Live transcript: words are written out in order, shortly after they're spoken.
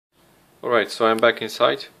Alright, so I'm back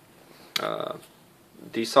inside.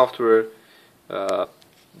 The software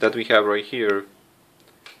that we have right here,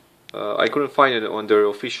 I couldn't find it on their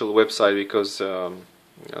official website because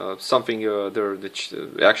something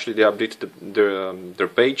actually they updated their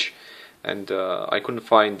page, and I couldn't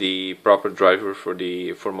find the proper driver for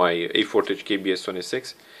my A4Tech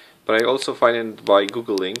KBS-26. But I also find it by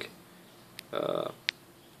googling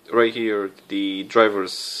right here the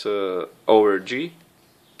drivers ORG.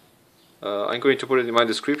 I'm going to put it in my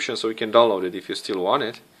description so you can download it if you still want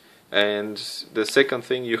it. And the second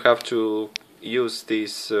thing, you have to use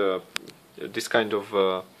this kind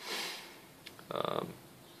of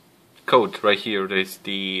code right here. There's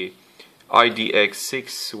the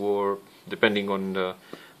IDX6, or depending on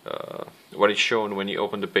what is shown when you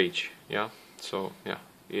open the page. Yeah, so yeah,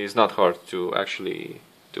 it's not hard to actually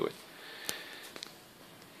do it.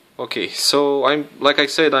 Okay, so like I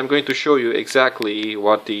said, I'm going to show you exactly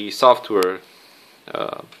what the software,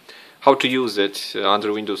 how to use it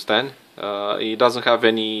under Windows 10. It doesn't have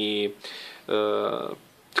any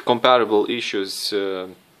compatible issues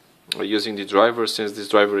using the driver, since this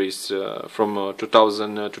driver is from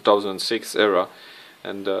 2006 era,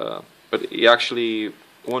 and but it actually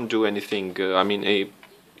won't do anything. I mean,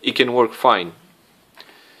 it can work fine.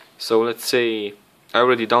 So let's say I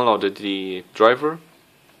already downloaded the driver.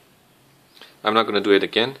 I'm not going to do it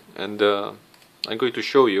again, and I'm going to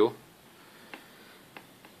show you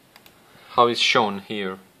how it's shown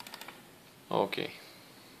here. Okay,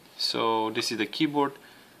 so this is the keyboard.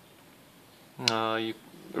 You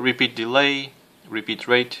repeat delay, repeat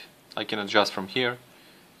rate, I can adjust from here.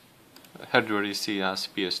 Hardware is seen as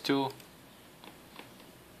PS2.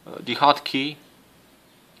 The hotkey,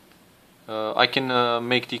 I can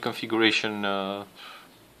make the configuration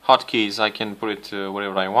hotkeys. I can put it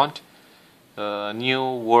wherever I want.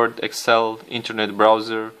 New, Word, Excel, Internet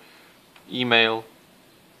browser, email.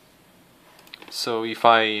 So if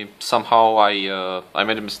I somehow I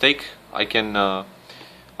made a mistake, I can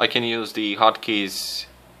use the hotkeys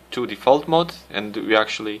to default mode, and we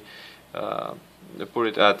actually put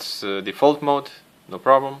it at default mode, no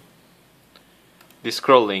problem. The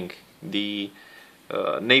scrolling, the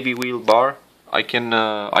navy wheel bar, I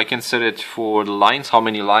can set it for the lines, how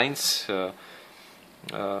many lines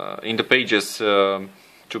in the pages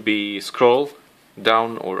to be scroll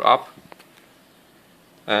down or up,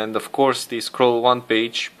 and of course the scroll one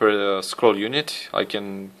page per scroll unit, I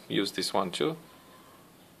can use this one too.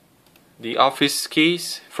 The office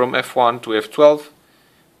keys from F1 to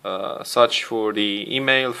F12, such for the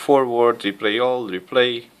email, forward, replay all,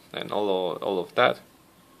 replay, and all of that.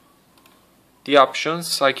 The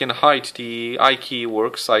options, I can hide the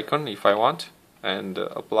iKeyworks icon if I want, and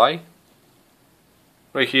apply.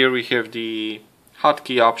 Right here we have the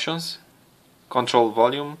hotkey options: control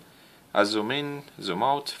volume, zoom in, zoom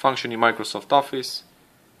out, function in Microsoft Office,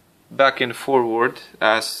 back and forward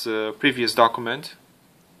as previous document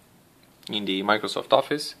in the Microsoft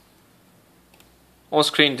Office,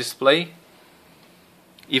 on-screen display.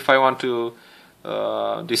 If I want to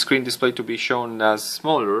the screen display to be shown as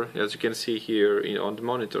smaller, as you can see here on the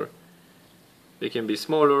monitor, they can be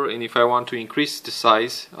smaller, and if I want to increase the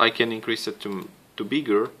size, I can increase it to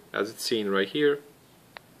bigger, as it's seen right here.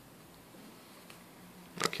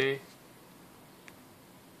 Okay.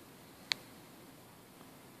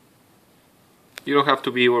 You don't have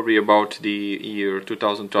to be worried about the year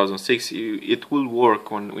 2006. It will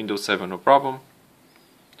work on Windows 7, no problem.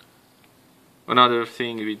 Another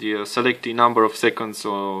thing, we select the number of seconds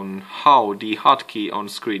on how the hotkey on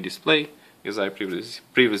screen display, as I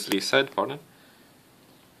previously said, pardon.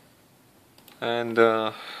 And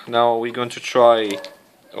now we're going to try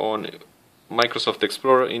on Microsoft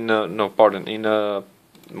Explorer in Mozilla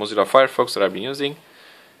Firefox that I've been using.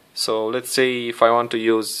 So let's say if I want to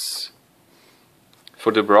use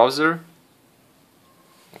for the browser,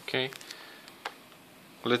 okay,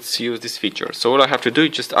 let's use this feature. So all I have to do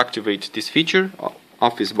is just activate this feature,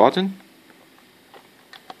 Office button.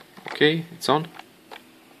 Okay, it's on,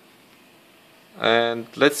 and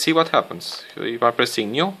let's see what happens. If I'm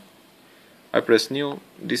pressing new, I press new,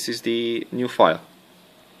 this is the new file.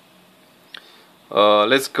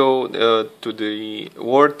 Let's go to the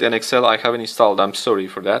Word and Excel. I haven't installed, I'm sorry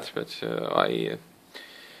for that, but I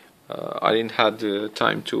didn't have the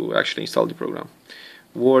time to actually install the program.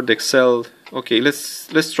 Word, Excel. Okay, let's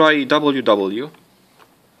try www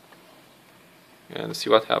and see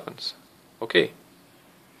what happens. Okay,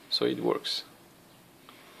 so it works.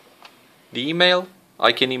 The email,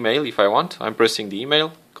 I can email if I want. I'm pressing the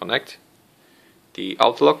email, connect. The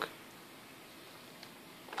Outlook,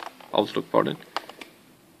 pardon.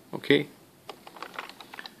 Okay,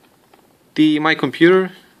 My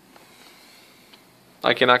computer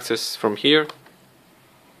I can access from here.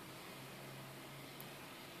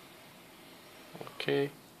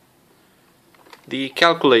 Okay. The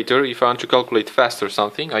calculator, if I want to calculate fast or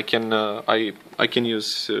something, I can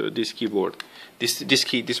use this keyboard,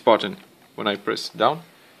 this button. When I press down,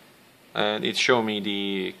 and it show me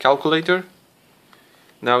the calculator.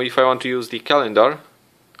 Now, if I want to use the calendar,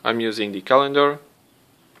 I'm using the calendar.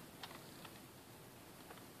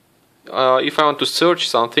 If I want to search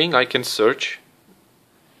something, I can search.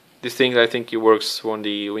 This thing, I think it works on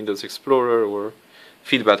the Windows Explorer or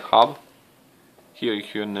Feedback Hub. Here you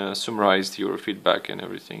can summarize your feedback and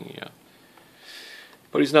everything, yeah.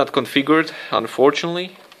 But it's not configured,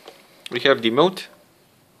 unfortunately. We have the mode.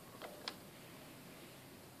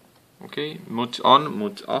 Okay, mode on,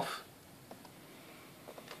 mode off.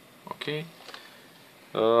 Okay.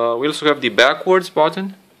 We also have the backwards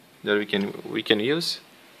button that we can use.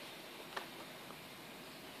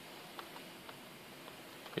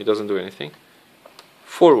 It doesn't do anything.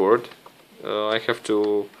 Forward, I have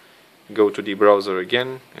to go to the browser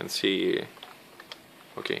again and see.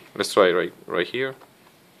 Okay, let's try right here.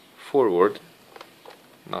 Forward,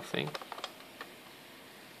 nothing.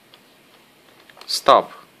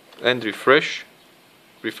 Stop and refresh.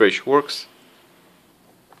 Refresh works.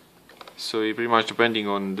 So it pretty much depending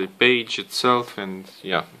on the page itself, and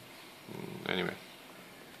yeah. Anyway,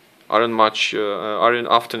 I don't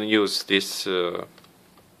often use these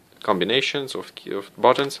combinations of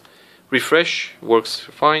buttons. Refresh works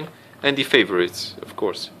fine, and the favorites, of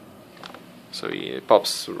course. So it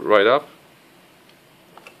pops right up.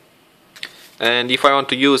 And if I want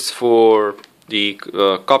to use for the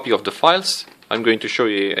copy of the files, I'm going to show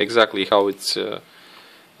you exactly how it's.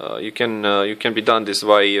 You can be done this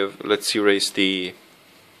way. Let's erase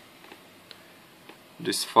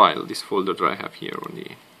this file, this folder that I have here on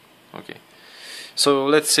the. Okay. So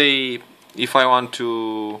let's say if I want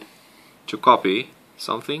to copy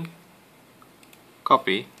something,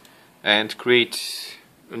 copy, and create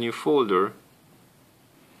a new folder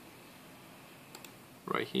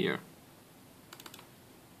right here.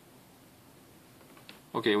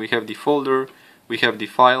 Okay, we have the folder, we have the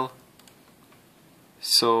file.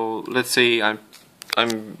 So let's say I'm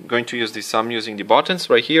going to use this. I'm using the buttons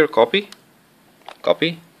right here. Copy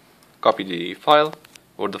the file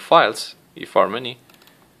or the files if are many,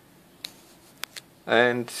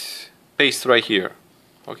 and paste right here.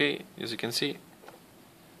 Okay, as you can see,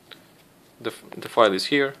 the file is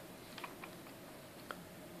here.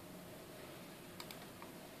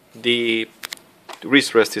 The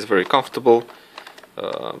wrist rest is very comfortable.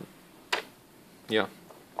 Yeah,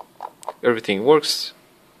 everything works.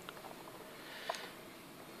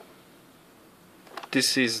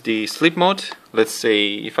 This is the sleep mode. Let's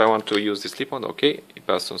say if I want to use the sleep mode, okay, it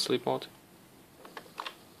passed on sleep mode.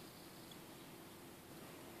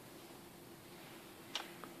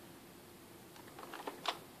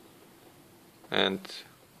 And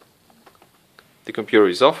the computer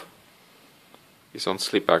is off. It's on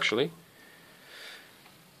sleep actually.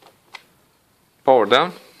 Power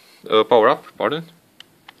down, power up, pardon.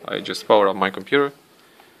 I just power up my computer,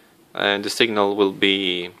 and the signal will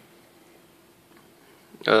be.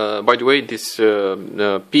 By the way, this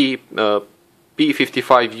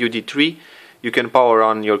P55UD3, you can power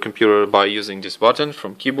on your computer by using this button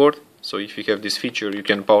from keyboard. So if you have this feature, you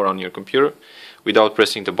can power on your computer without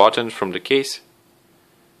pressing the button from the case.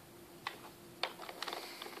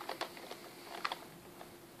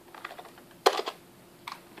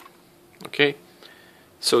 Okay,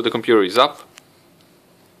 so the computer is up.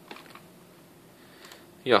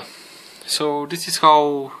 Yeah, so this is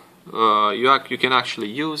how you can actually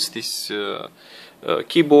use this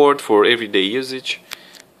keyboard for everyday usage.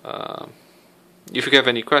 If you have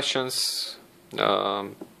any questions,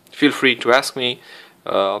 feel free to ask me.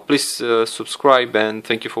 Please subscribe, and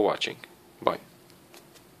thank you for watching. Bye.